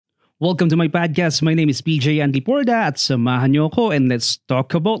Welcome to my podcast. My name is PJ Antiporda at samahan niyo ako and let's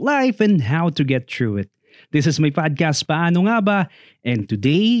talk about life and how to get through it. This is my podcast, Paano Nga Ba? And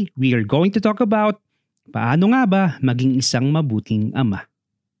today, we are going to talk about paano nga ba maging isang mabuting ama.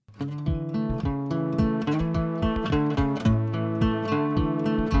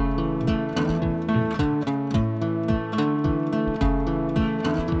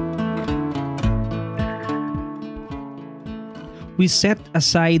 We set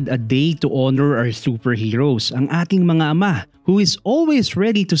aside a day to honor our superheroes, ang ating mga ama who is always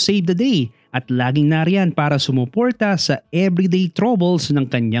ready to save the day at laging nariyan para sumuporta sa everyday troubles ng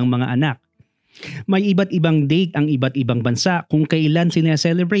kanyang mga anak. May iba't ibang date ang iba't ibang bansa kung kailan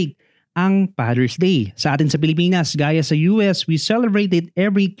sina-celebrate ang Father's Day. Sa atin sa Pilipinas, gaya sa US, we celebrate it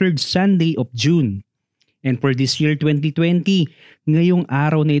every third Sunday of June. And for this year 2020, ngayong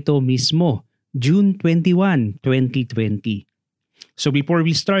araw na ito mismo, June 21, 2020. So before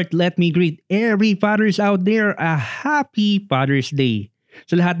we start, let me greet every fathers out there a happy Father's Day.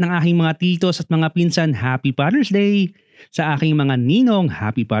 Sa lahat ng aking mga titos at mga pinsan, happy Father's Day. Sa aking mga ninong,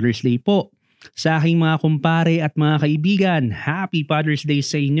 happy Father's Day po. Sa aking mga kumpare at mga kaibigan, happy Father's Day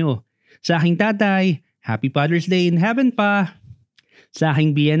sa inyo. Sa aking tatay, happy Father's Day in heaven pa. Sa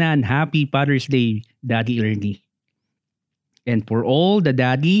aking biyanan, happy Father's Day, Daddy Ernie. And for all the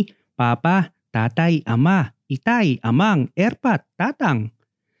daddy, papa, tatay, ama, itay, amang, erpat, tatang.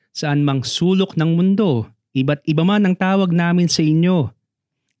 Saan mang sulok ng mundo, iba't iba man ang tawag namin sa inyo.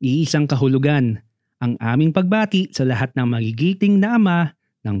 Iisang kahulugan, ang aming pagbati sa lahat ng magigiting na ama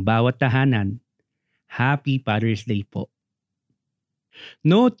ng bawat tahanan. Happy Father's Day po.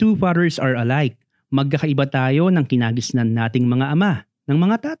 No two fathers are alike. Magkakaiba tayo ng kinagisnan nating mga ama, ng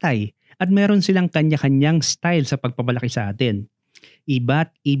mga tatay, at meron silang kanya-kanyang style sa pagpapalaki sa atin.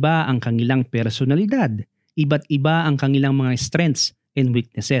 Iba't iba ang kanilang personalidad. Iba't iba ang kanilang mga strengths and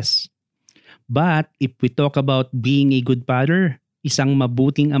weaknesses. But if we talk about being a good father, isang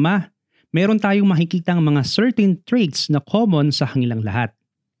mabuting ama, meron tayong makikitang mga certain traits na common sa kanilang lahat.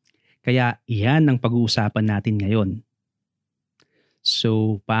 Kaya iyan ang pag-uusapan natin ngayon.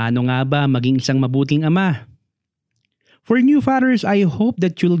 So, paano nga ba maging isang mabuting ama? For new fathers, I hope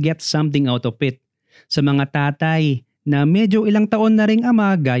that you'll get something out of it. Sa mga tatay na medyo ilang taon na ring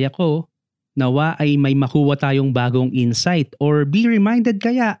ama gaya ko, nawa ay may makuha tayong bagong insight or be reminded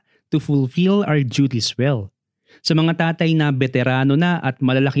kaya to fulfill our duties well. Sa mga tatay na veterano na at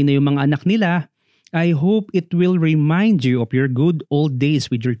malalaki na yung mga anak nila, I hope it will remind you of your good old days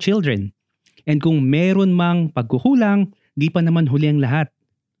with your children. And kung meron mang pagkukulang, di pa naman huli ang lahat.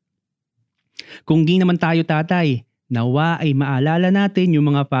 Kung di naman tayo tatay, nawa ay maalala natin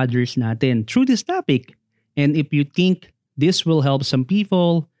yung mga fathers natin through this topic. And if you think this will help some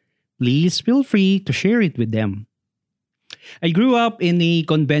people, please feel free to share it with them. I grew up in a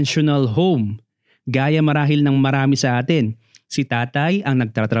conventional home. Gaya marahil ng marami sa atin, si tatay ang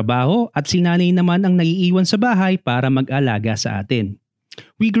nagtatrabaho at si nanay naman ang naiiwan sa bahay para mag-alaga sa atin.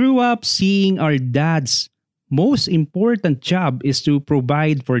 We grew up seeing our dad's most important job is to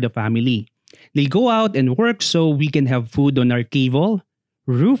provide for the family. They go out and work so we can have food on our table,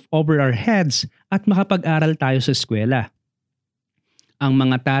 roof over our heads at makapag-aral tayo sa eskwela. Ang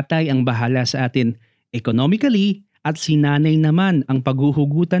mga tatay ang bahala sa atin economically at si nanay naman ang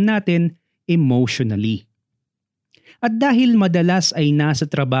paghuhugutan natin emotionally. At dahil madalas ay nasa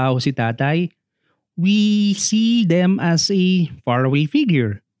trabaho si tatay, we see them as a faraway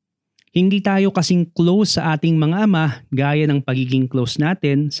figure. Hindi tayo kasing close sa ating mga ama gaya ng pagiging close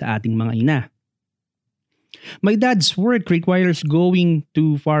natin sa ating mga ina. My dad's work requires going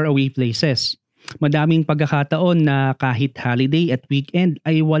to faraway places. Madaming pagkakataon na kahit holiday at weekend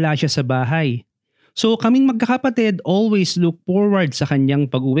ay wala siya sa bahay. So kaming magkakapatid always look forward sa kanyang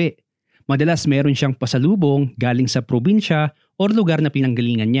pag-uwi. Madalas meron siyang pasalubong galing sa probinsya o lugar na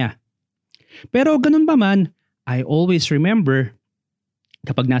pinanggalingan niya. Pero ganun pa man, I always remember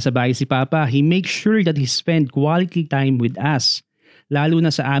kapag nasa bahay si Papa, he makes sure that he spend quality time with us, lalo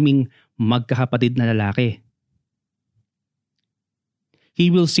na sa aming magkakapatid na lalaki. He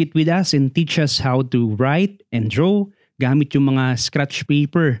will sit with us and teach us how to write and draw gamit yung mga scratch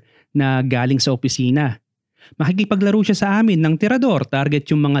paper na galing sa opisina. Makikipaglaro siya sa amin ng tirador, target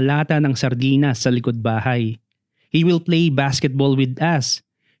yung mga lata ng sardinas sa likod bahay. He will play basketball with us.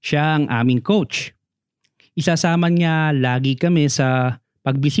 Siya ang aming coach. Isasama niya lagi kami sa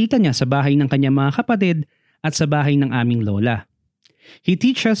pagbisita niya sa bahay ng kanyang mga kapatid at sa bahay ng aming lola. He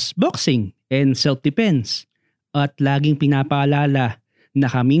teaches boxing and self-defense at laging pinapaalala na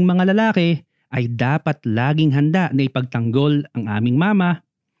kaming mga lalaki ay dapat laging handa na ipagtanggol ang aming mama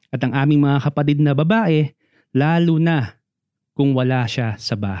at ang aming mga kapatid na babae, lalo na kung wala siya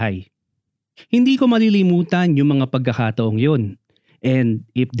sa bahay. Hindi ko malilimutan yung mga pagkakataong yun. And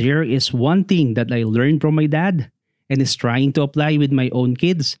if there is one thing that I learned from my dad and is trying to apply with my own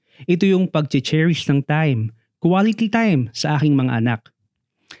kids, ito yung pag-cherish ng time, quality time sa aking mga anak.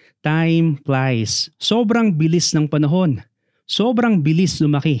 Time flies. Sobrang bilis ng panahon. Sobrang bilis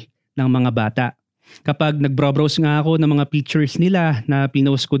lumaki ng mga bata. Kapag nag-browse nga ako ng mga pictures nila na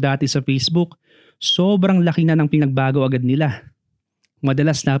pinost ko dati sa Facebook, sobrang laki na ng pinagbago agad nila.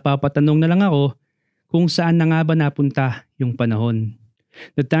 Madalas napapatanong na lang ako kung saan na nga ba napunta yung panahon.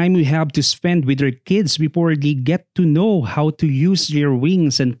 The time we have to spend with our kids before they get to know how to use their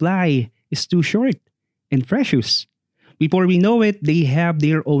wings and fly is too short and precious. Before we know it, they have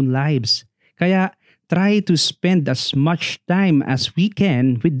their own lives. Kaya try to spend as much time as we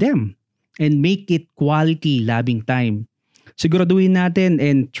can with them and make it quality loving time. Siguraduhin natin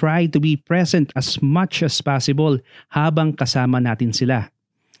and try to be present as much as possible habang kasama natin sila.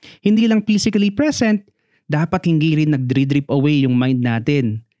 Hindi lang physically present, dapat hindi rin nag-drip away yung mind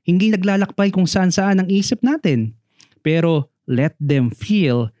natin. Hindi naglalakbay kung saan-saan ang isip natin. Pero let them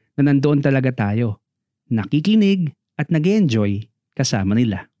feel na nandoon talaga tayo. Nakikinig at nag-enjoy kasama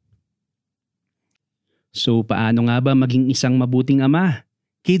nila. So paano nga ba maging isang mabuting ama?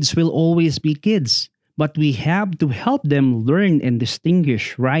 Kids will always be kids, but we have to help them learn and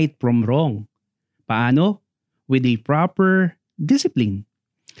distinguish right from wrong. Paano? With a proper discipline.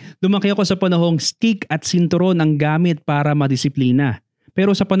 Lumaki ako sa panahong stick at sinturon ang gamit para madisiplina.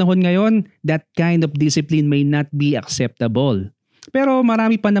 Pero sa panahon ngayon, that kind of discipline may not be acceptable. Pero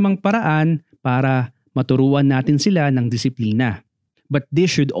marami pa namang paraan para maturuan natin sila ng disiplina. But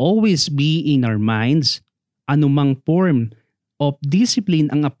this should always be in our minds, anumang form of discipline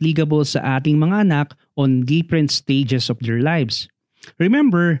ang applicable sa ating mga anak on different stages of their lives.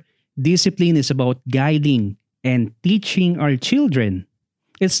 Remember, discipline is about guiding and teaching our children.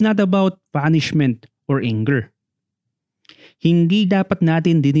 It's not about punishment or anger. Hindi dapat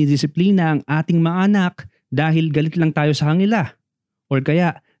natin dinidisiplina ang ating mga anak dahil galit lang tayo sa kanila or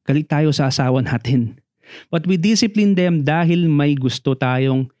kaya galit tayo sa asawa natin. But we discipline them dahil may gusto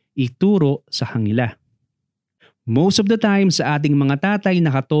tayong ituro sa kanila. Most of the time sa ating mga tatay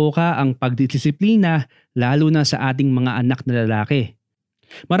nakatoka ang pagdidisiplina lalo na sa ating mga anak na lalaki.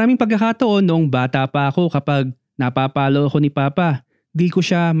 Maraming pagkakataon noong bata pa ako kapag napapalo ako ni Papa, di ko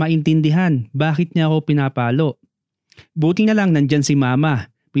siya maintindihan bakit niya ako pinapalo. Buti na lang nandyan si Mama,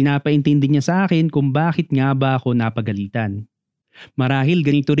 pinapaintindi niya sa akin kung bakit nga ba ako napagalitan. Marahil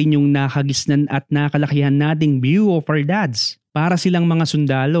ganito rin yung nakagisnan at nakalakihan nating view of our dads. Para silang mga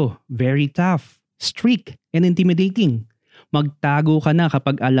sundalo, very tough, strict, and intimidating. Magtago ka na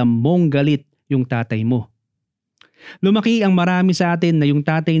kapag alam mong galit yung tatay mo. Lumaki ang marami sa atin na yung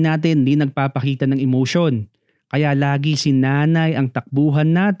tatay natin di nagpapakita ng emosyon. Kaya lagi si nanay ang takbuhan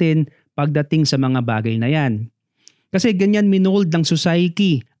natin pagdating sa mga bagay na yan. Kasi ganyan minold ng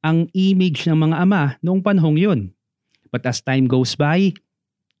society ang image ng mga ama noong panahong yun. But as time goes by,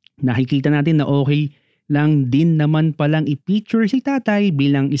 nakikita natin na okay lang din naman palang i-picture si tatay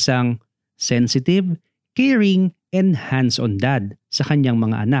bilang isang sensitive, caring, and hands-on dad sa kanyang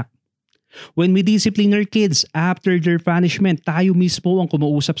mga anak. When we discipline our kids after their punishment, tayo mismo ang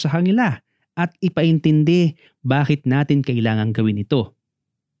kumausap sa kanila at ipaintindi bakit natin kailangan gawin ito.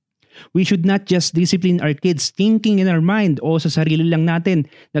 We should not just discipline our kids thinking in our mind o sa sarili lang natin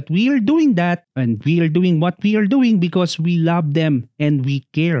that we are doing that and we are doing what we are doing because we love them and we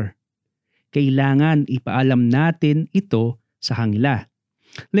care. Kailangan ipaalam natin ito sa kanila.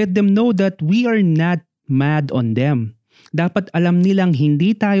 Let them know that we are not mad on them. Dapat alam nilang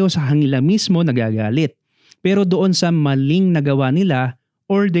hindi tayo sa kanila mismo nagagalit, pero doon sa maling nagawa nila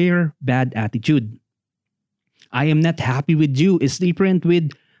or their bad attitude. I am not happy with you is different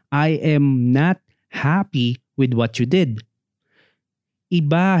with I am not happy with what you did.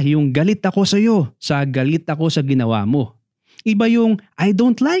 Iba yung galit ako sa iyo sa galit ako sa ginawa mo. Iba yung I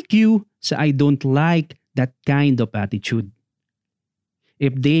don't like you sa I don't like that kind of attitude.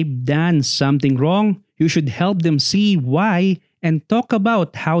 If they've done something wrong, you should help them see why and talk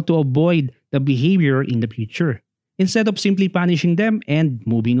about how to avoid the behavior in the future instead of simply punishing them and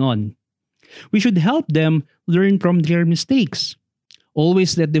moving on. We should help them learn from their mistakes.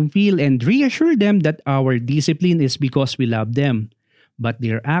 Always let them feel and reassure them that our discipline is because we love them, but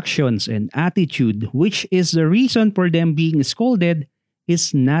their actions and attitude, which is the reason for them being scolded,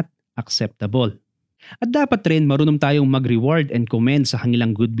 is not acceptable. At dapat rin marunong tayong mag-reward and commend sa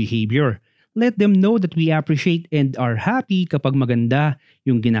kanilang good behavior. Let them know that we appreciate and are happy kapag maganda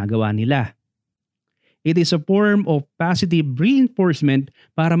yung ginagawa nila. It is a form of positive reinforcement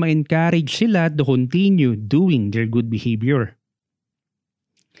para ma-encourage sila to continue doing their good behavior.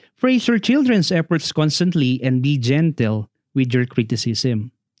 Praise your children's efforts constantly and be gentle with your criticism.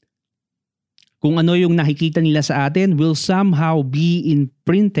 Kung ano yung nakikita nila sa atin will somehow be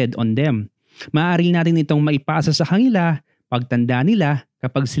imprinted on them. Maaari natin itong maipasa sa kanila pagtanda nila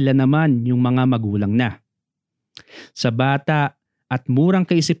kapag sila naman yung mga magulang na. Sa bata at murang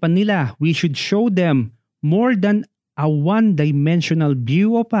kaisipan nila, we should show them more than a one-dimensional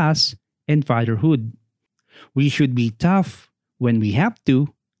view of us and fatherhood. We should be tough when we have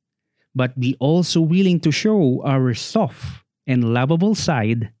to, but be also willing to show our soft and lovable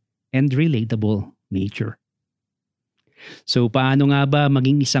side and relatable nature. So paano nga ba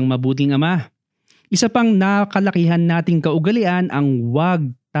maging isang mabuting ama? Isa pang nakalakihan nating kaugalian ang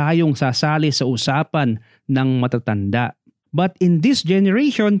wag tayong sasali sa usapan ng matatanda. But in this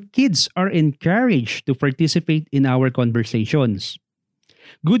generation, kids are encouraged to participate in our conversations.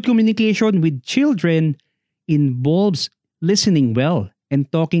 Good communication with children involves listening well and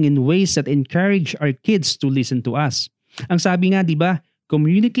talking in ways that encourage our kids to listen to us. Ang sabi nga, di ba,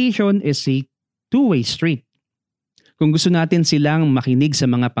 communication is a two-way street. Kung gusto natin silang makinig sa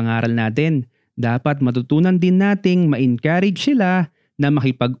mga pangaral natin, dapat matutunan din nating ma-encourage sila na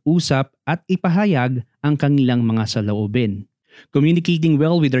makipag-usap at ipahayag ang kanilang mga saloobin. Communicating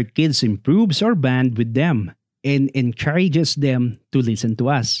well with our kids improves our bond with them and encourages them to listen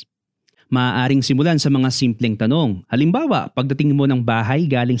to us. Maaaring simulan sa mga simpleng tanong. Halimbawa, pagdating mo ng bahay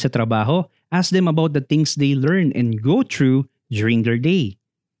galing sa trabaho, ask them about the things they learn and go through during their day.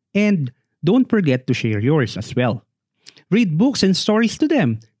 And don't forget to share yours as well. Read books and stories to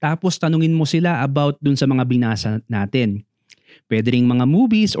them. Tapos tanungin mo sila about dun sa mga binasa natin. Pwede ring mga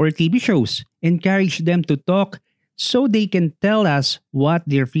movies or TV shows. Encourage them to talk so they can tell us what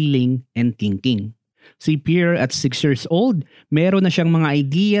they're feeling and thinking. Si Pierre at 6 years old, meron na siyang mga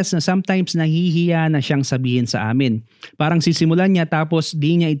ideas na sometimes nahihiya na siyang sabihin sa amin. Parang sisimulan niya tapos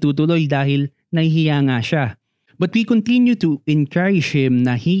di niya itutuloy dahil nahihiya nga siya. But we continue to encourage him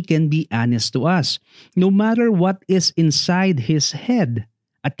na he can be honest to us, no matter what is inside his head.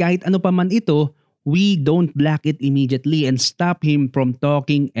 At kahit ano pa man ito, we don't block it immediately and stop him from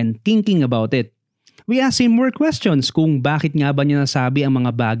talking and thinking about it. We ask him more questions kung bakit nga ba niya nasabi ang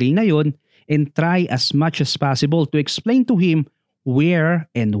mga bagay na yon and try as much as possible to explain to him where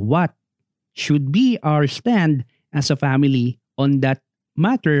and what should be our stand as a family on that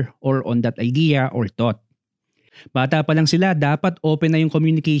matter or on that idea or thought. Bata pa lang sila, dapat open na yung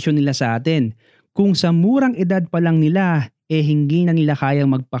communication nila sa atin. Kung sa murang edad pa lang nila, hindi na nila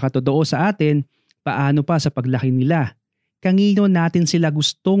kayang magpakatotoo sa atin, paano pa sa paglaki nila? Kanino natin sila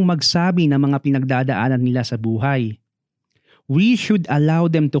gustong magsabi ng mga pinagdadaanan nila sa buhay? We should allow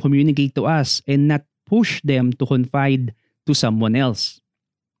them to communicate to us and not push them to confide to someone else.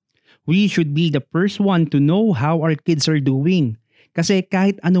 We should be the first one to know how our kids are doing. Kasi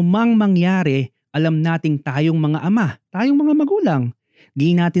kahit anumang mangyari, alam nating tayong mga ama, tayong mga magulang,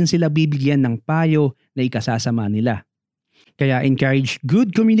 di natin sila bibigyan ng payo na ikasasama nila. Kaya encourage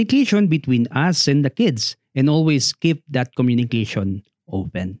good communication between us and the kids and always keep that communication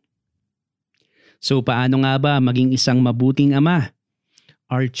open. So paano nga ba maging isang mabuting ama?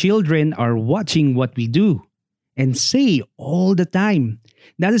 Our children are watching what we do and say all the time.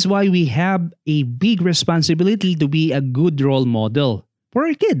 That is why we have a big responsibility to be a good role model for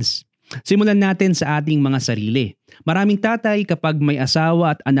our kids. Simulan natin sa ating mga sarili. Maraming tatay kapag may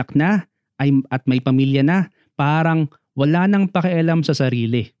asawa at anak na at may pamilya na, parang wala nang pakialam sa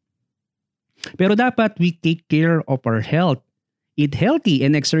sarili. Pero dapat we take care of our health. Eat healthy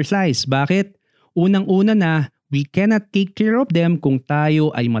and exercise. Bakit? Unang-una na, we cannot take care of them kung tayo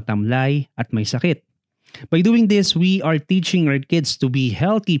ay matamlay at may sakit. By doing this, we are teaching our kids to be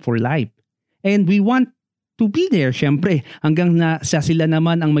healthy for life. And we want to be there, syempre, hanggang na sa sila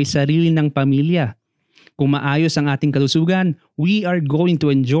naman ang may sarili ng pamilya. Kung maayos ang ating kalusugan, we are going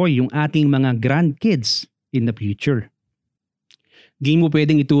to enjoy yung ating mga grandkids in the future. Di mo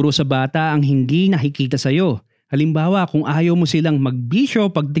pwedeng ituro sa bata ang hindi nakikita sa'yo. Halimbawa, kung ayaw mo silang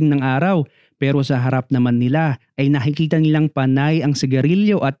magbisyo pagdating ng araw, pero sa harap naman nila ay nakikita nilang panay ang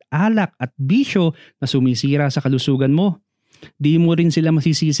sigarilyo at alak at bisyo na sumisira sa kalusugan mo. Di mo rin sila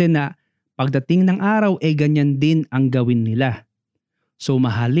masisisi na pagdating ng araw ganyan din ang gawin nila. So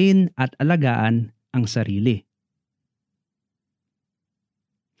mahalin at alagaan ang sarili.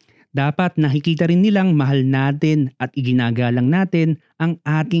 Dapat nakikita rin nilang mahal natin at iginagalang natin ang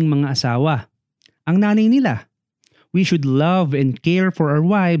ating mga asawa, ang nanay nila. We should love and care for our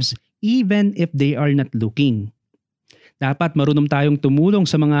wives even if they are not looking. Dapat marunong tayong tumulong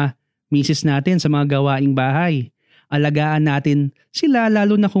sa mga misis natin sa mga gawaing bahay. Alagaan natin sila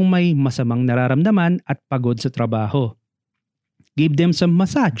lalo na kung may masamang nararamdaman at pagod sa trabaho. Give them some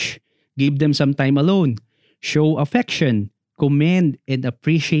massage. Give them some time alone. Show affection. Commend and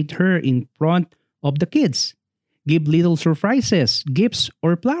appreciate her in front of the kids. Give little surprises, gifts,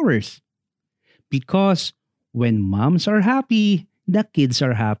 or flowers. Because when moms are happy, the kids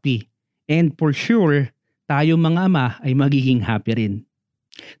are happy. And for sure, tayo mga ama ay magiging happy rin.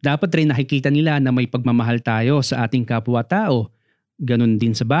 Dapat rin nakikita nila na may pagmamahal tayo sa ating kapwa-tao. Ganon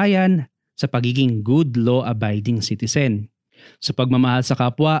din sa bayan, sa pagiging good law-abiding citizen. Sa pagmamahal sa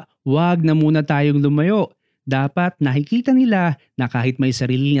kapwa, wag na muna tayong lumayo. Dapat nakikita nila na kahit may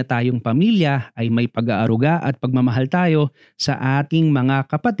sarili na tayong pamilya ay may pag-aaruga at pagmamahal tayo sa ating mga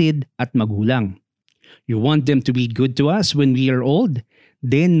kapatid at magulang. You want them to be good to us when we are old?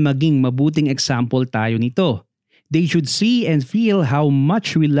 Then maging mabuting example tayo nito. They should see and feel how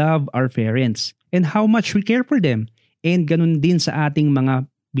much we love our parents and how much we care for them. And ganun din sa ating mga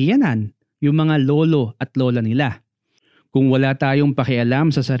biyanan, yung mga lolo at lola nila. Kung wala tayong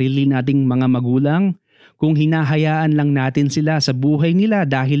pakialam sa sarili nating mga magulang, kung hinahayaan lang natin sila sa buhay nila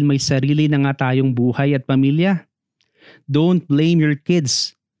dahil may sarili na nga tayong buhay at pamilya, don't blame your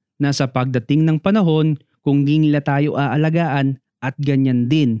kids na sa pagdating ng panahon kung di nila tayo aalagaan at ganyan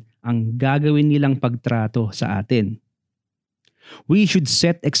din ang gagawin nilang pagtrato sa atin. We should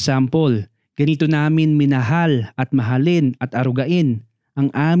set example. Ganito namin minahal at mahalin at arugain ang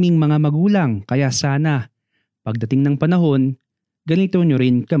aming mga magulang, kaya sana pagdating ng panahon, ganito nyo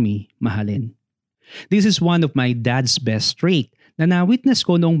rin kami mahalin. This is one of my dad's best trait na na-witness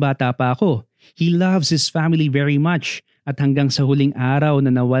ko noong bata pa ako. He loves his family very much at hanggang sa huling araw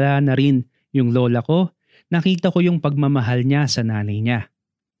na nawala na rin yung lola ko, nakita ko yung pagmamahal niya sa nanay niya.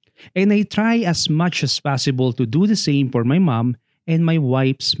 And I try as much as possible to do the same for my mom and my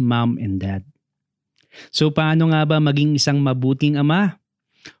wife's mom and dad. So paano nga ba maging isang mabuting ama?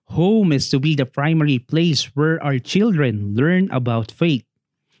 Home is to be the primary place where our children learn about faith.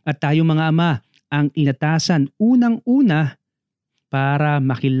 At tayo mga ama ang inatasan unang-una para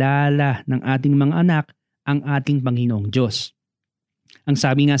makilala ng ating mga anak ang ating Panginoong Diyos. Ang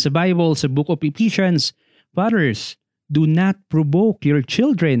sabi nga sa Bible sa Book of Ephesians, Fathers, do not provoke your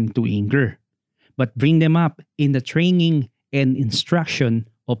children to anger, but bring them up in the training and instruction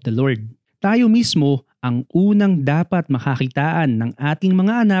of the Lord. Tayo mismo ang unang dapat makakitaan ng ating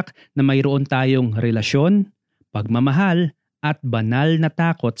mga anak na mayroon tayong relasyon, pagmamahal, at banal na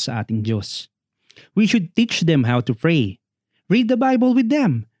takot sa ating Diyos. We should teach them how to pray. Read the Bible with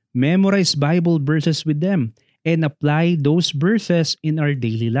them. Memorize Bible verses with them. And apply those verses in our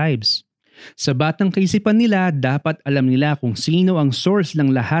daily lives. Sa batang kaisipan nila, dapat alam nila kung sino ang source ng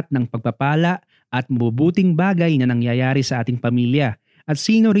lahat ng pagpapala at mabubuting bagay na nangyayari sa ating pamilya. At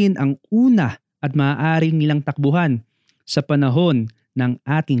sino rin ang una at maaaring nilang takbuhan sa panahon ng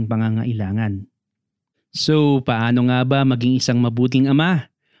ating pangangailangan. So, paano nga ba maging isang mabuting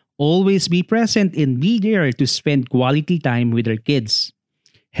ama? Always be present and be there to spend quality time with our kids.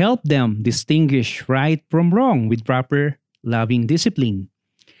 Help them distinguish right from wrong with proper, loving discipline.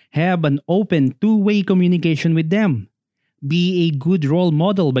 Have an open two-way communication with them. Be a good role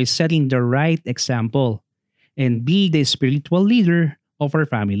model by setting the right example. And be the spiritual leader of our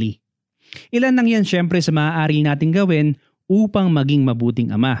family. Ilan lang yan syempre sa maaari nating gawin upang maging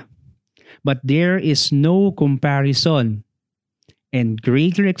mabuting ama. But there is no comparison and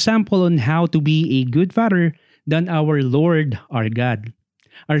greater example on how to be a good father than our Lord, our God.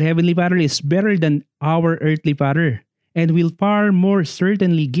 Our Heavenly Father is better than our earthly father and will far more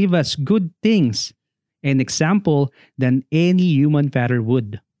certainly give us good things and example than any human father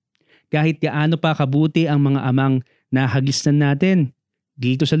would. Kahit gaano pa kabuti ang mga amang nahagisnan natin,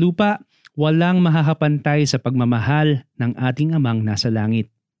 dito sa lupa, walang makakapantay sa pagmamahal ng ating amang nasa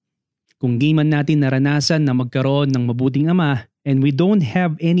langit. Kung di man natin naranasan na magkaroon ng mabuting ama and we don't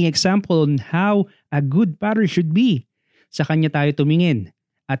have any example on how a good father should be, sa kanya tayo tumingin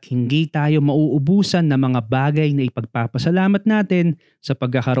at hindi tayo mauubusan ng mga bagay na ipagpapasalamat natin sa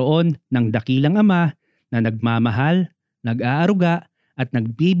pagkakaroon ng dakilang ama na nagmamahal, nag-aaruga at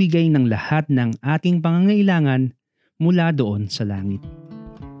nagbibigay ng lahat ng ating pangangailangan mula doon sa langit.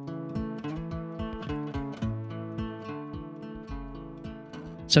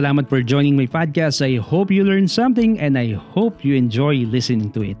 Salamat for joining my podcast. I hope you learned something and I hope you enjoy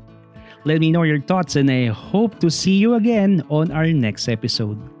listening to it. Let me know your thoughts and I hope to see you again on our next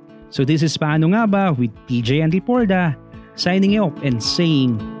episode. So this is Paano Nga Ba with PJ and Porda signing off and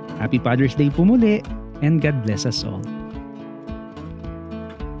saying Happy Father's Day po muli and God bless us all.